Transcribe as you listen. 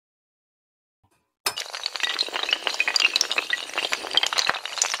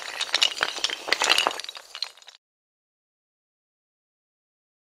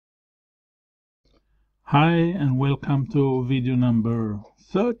Hi and welcome to video number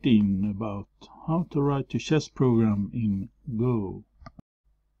 13 about how to write a chess program in Go.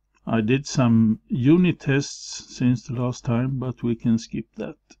 I did some unit tests since the last time, but we can skip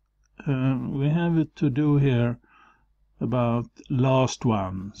that. We have it to do here about last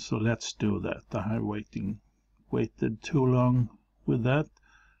one, so let's do that. I have waited too long with that.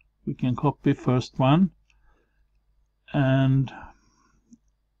 We can copy first one and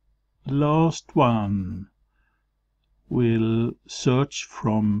last one will search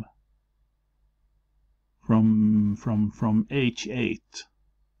from H8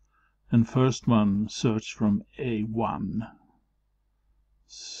 and first one search from A1.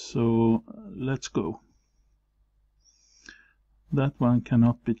 So let's go. That one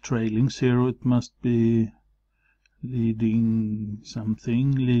cannot be trailing 0, it must be leading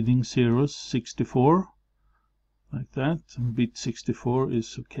something, leading zeros, 64, like that. Bit 64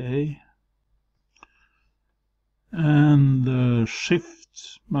 is okay. And the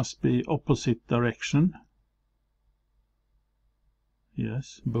shift must be opposite direction.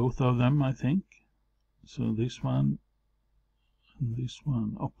 Yes, both of them, I think. So this one and this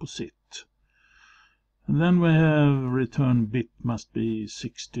one opposite. And then we have return bit must be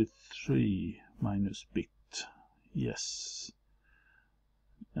 63 minus bit. Yes.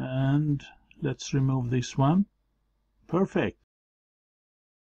 And let's remove this one. Perfect.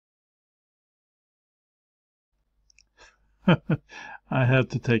 I had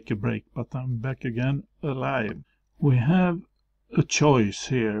to take a break, but I'm back again alive. We have a choice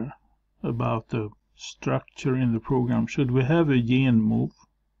here about the structure in the program. Should we have a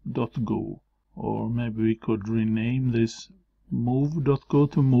genmove.go, or maybe we could rename this move.go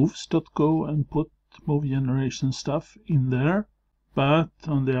to moves.go and put move generation stuff in there. But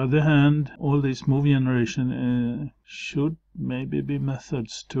on the other hand, all this move generation should maybe be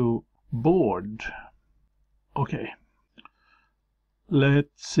methods to board. Okay.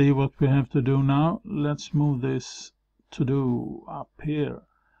 Let's see what we have to do now. Let's move this to do up here.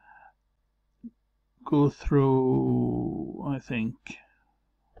 Go through, I think,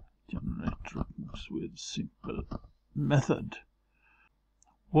 generate rook moves with simple method.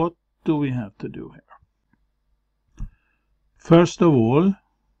 What do we have to do here? First of all,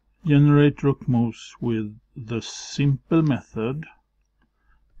 generate rook moves with the simple method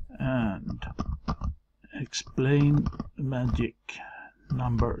and explain magic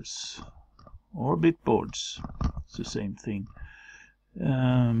numbers or bitboards. It's the same thing. We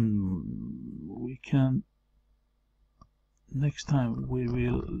can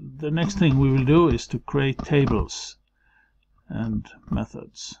the next thing we will do is to create tables and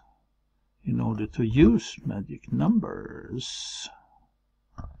methods in order to use magic numbers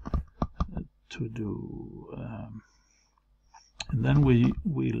to do and then we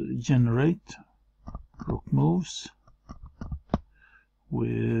will generate rook moves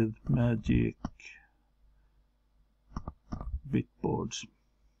with magic bitboards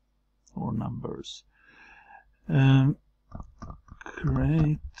or numbers.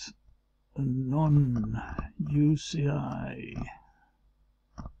 Create a non-UCI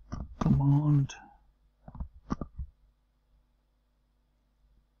command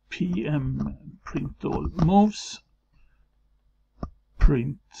PM print all moves,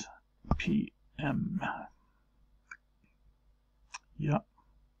 print PM. Yeah,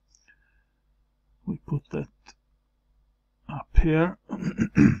 we put that up here.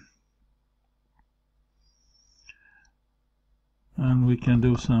 And we can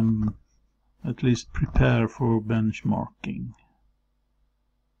do some, at least prepare for benchmarking.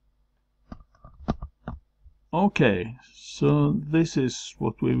 Okay, so this is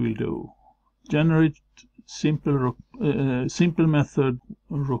what we will do. Generate simple method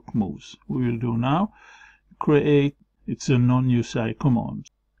rook moves. We will do now. Create, it's a non-UCI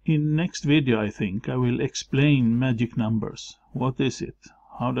command. In next video, I think, I will explain magic numbers. What is it?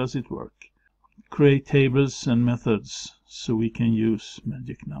 How does it work? Create tables and methods so we can use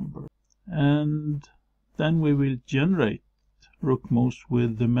magic numbers. And then we will generate rook moves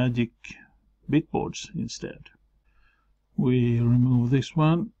with the magic bitboards instead. We remove this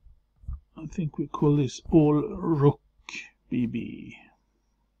one. I think we call this all rook BB.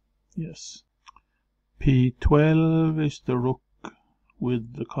 Yes. P12 is the rook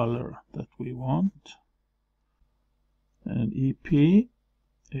with the color that we want. And EP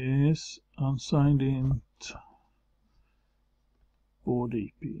is unsigned int board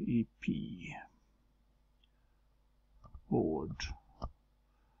EP board.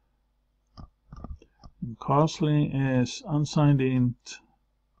 And castling is unsigned int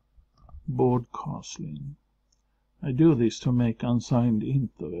board castling. I do this to make unsigned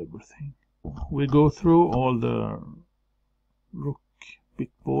int of everything. We go through all the rook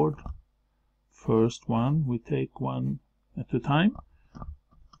bit board. First one, we take one at a time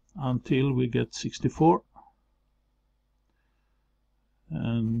until we get 64,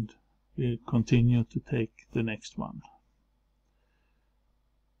 and we continue to take the next one.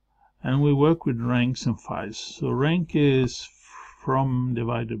 And we work with ranks and files. So rank is from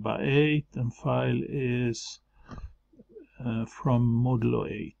divided by 8, and file is from modulo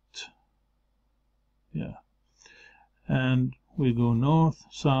 8. Yeah. And we go north,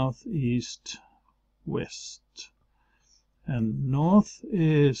 south, east, west. And north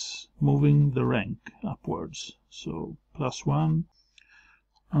is moving the rank upwards. So +1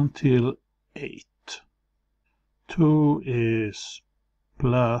 until 8. 2 is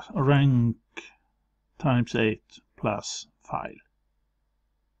plus rank times 8 plus file.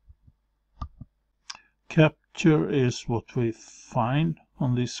 Capture is what we find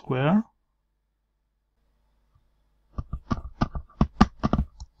on this square.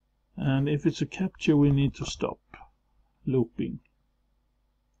 And if it's a capture, we need to stop looping.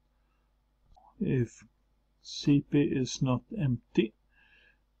 If CP is not empty,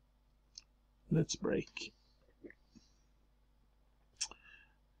 let's break.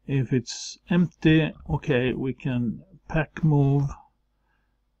 If it's empty, okay, we can pack move.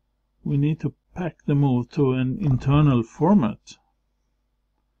 We need to pack the move to an internal format.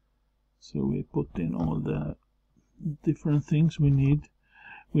 So we put in all the different things we need.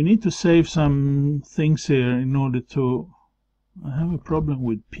 We need to save some things here in order to... I have a problem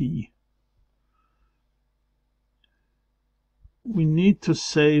with P. We need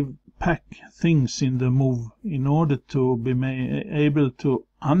to pack things in the move in order to be able to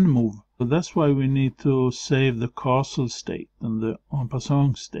unmove. So that's why we need to save the castle state and the en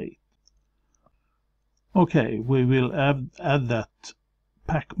passant state. Okay, we will add that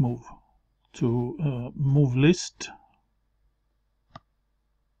pack move to move list.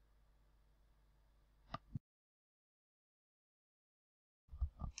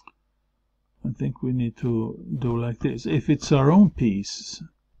 I think we need to do like this. If it's our own piece,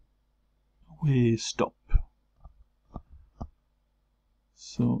 we stop.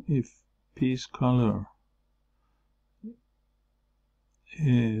 So if piece color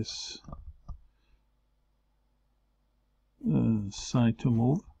is side to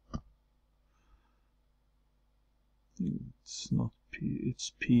move, it's not P,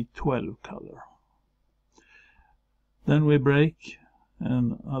 it's P12 color. Then we break,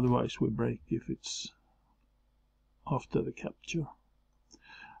 and otherwise we break if it's after the capture.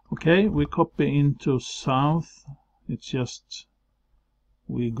 Okay, we copy into south. It's just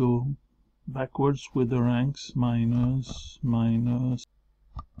we go backwards with the ranks, minus, minus.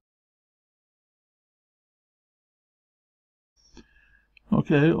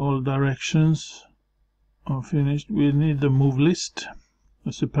 Okay, all directions are finished. We need the move list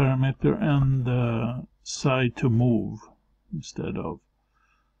as a parameter and the side to move instead of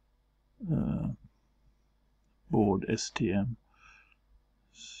board STM.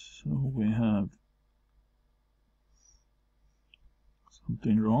 So we have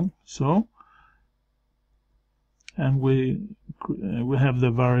something wrong. So, and we have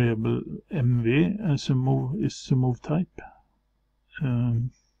the variable MV as a move, is a move type.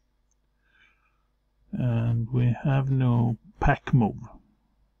 And we have no pack move.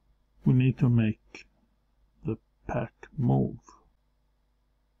 We need to make the pack move.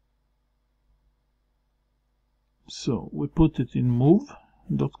 So we put it in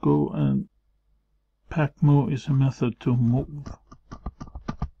move.go, and pack move is a method to move.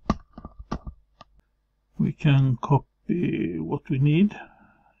 We can copy what we need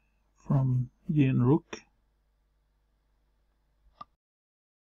from Yin Rook.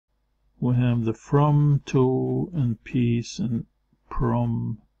 We have the from, to, and piece, and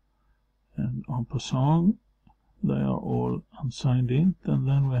prom, and en passant. They are all unsigned int. And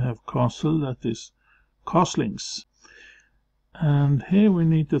then we have castle, that is castlings. And here we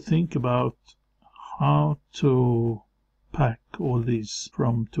need to think about how to pack all these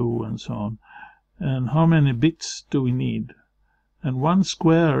from, to, and so on. And how many bits do we need? And one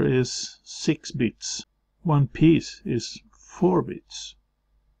square is 6 bits. One piece is 4 bits.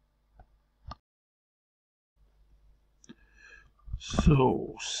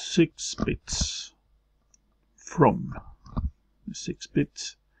 So 6 bits from 6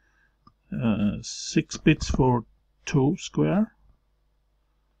 bits. 6 bits for 2 square.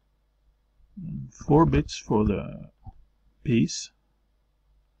 And 4 bits for the piece.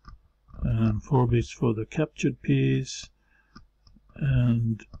 And 4 bits for the captured piece.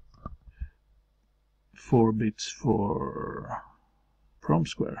 And 4 bits for from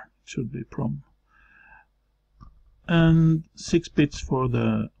square. should be prom. And 6 bits for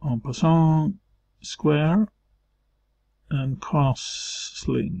the en passant square, and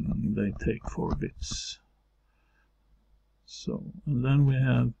castling they take 4 bits. So, and then we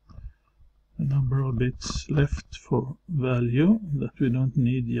have a number of bits left for value that we don't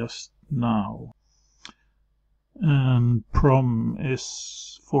need just now. And prom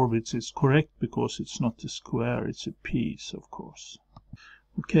is 4 bits is correct because it's not a square, it's a piece, of course.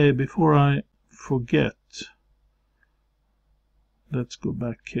 Okay, before I forget, let's go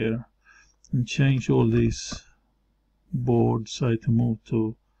back here and change all these boards to move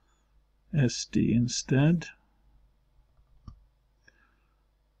to SD instead.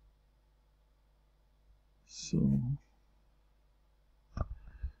 So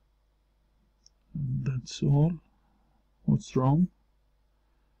that's all. What's wrong?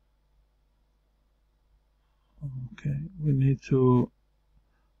 Okay, we need to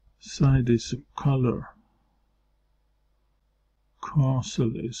assign this color.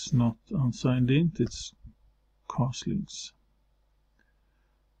 Castle is not unsigned int, it's castlings.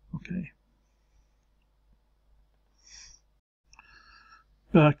 Okay.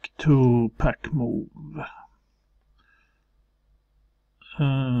 Back to pack move.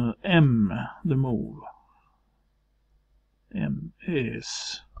 M, the move. M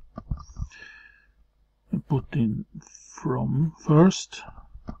is put in from first,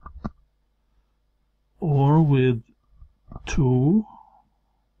 or with 2,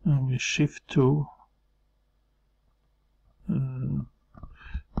 and we shift 2.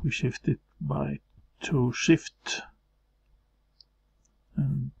 We shift it by 2 shift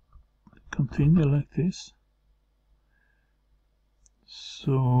and continue like this.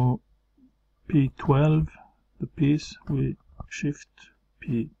 So P12, the piece, we shift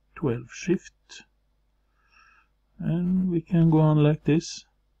P12 shift, and we can go on like this.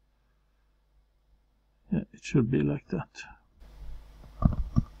 Yeah, it should be like that.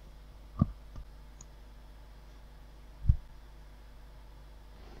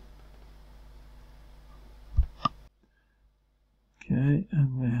 Okay,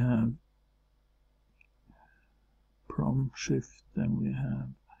 and we have prom shift, then we have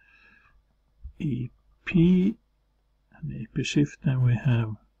EP and EP shift, then we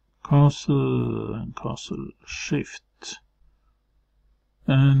have castle and castle shift.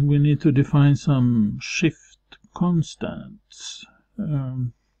 And we need to define some shift constants.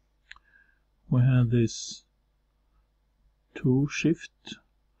 We have this 2 shift,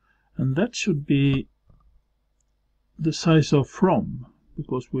 and that should be the size of from,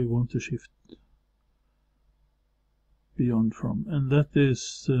 because we want to shift beyond from, and that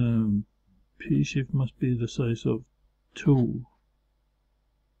is P shift must be the size of 2.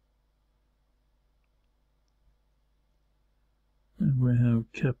 And we have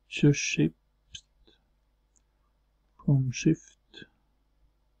capture shift, prom shift,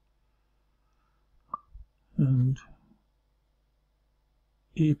 and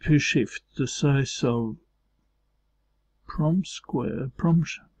EP shift, the size of prom square, prom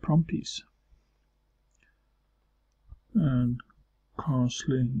piece, and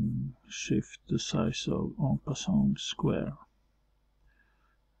castling shift, the size of en passant square.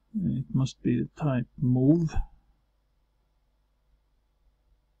 It must be the type move.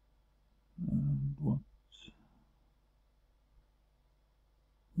 And what?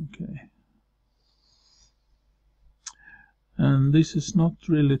 Okay. And this is not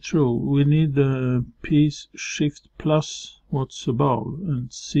really true. We need a piece shift plus what's above, and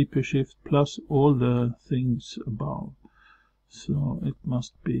CP shift plus all the things above. So it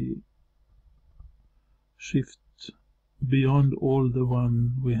must be shift beyond all the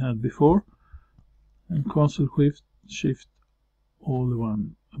one we had before, and castle shift all the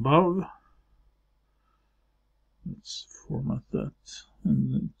one above. Let's format that,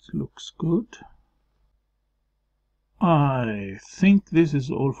 and it looks good. I think this is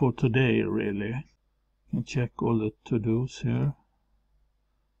all for today, really. You can check all the to-dos here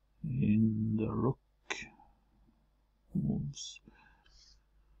in the rook moves.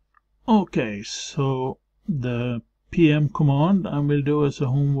 Okay, so the PM command I will do as a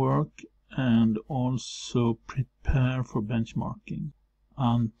homework and also prepare for benchmarking.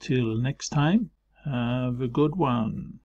 Until next time, have a good one.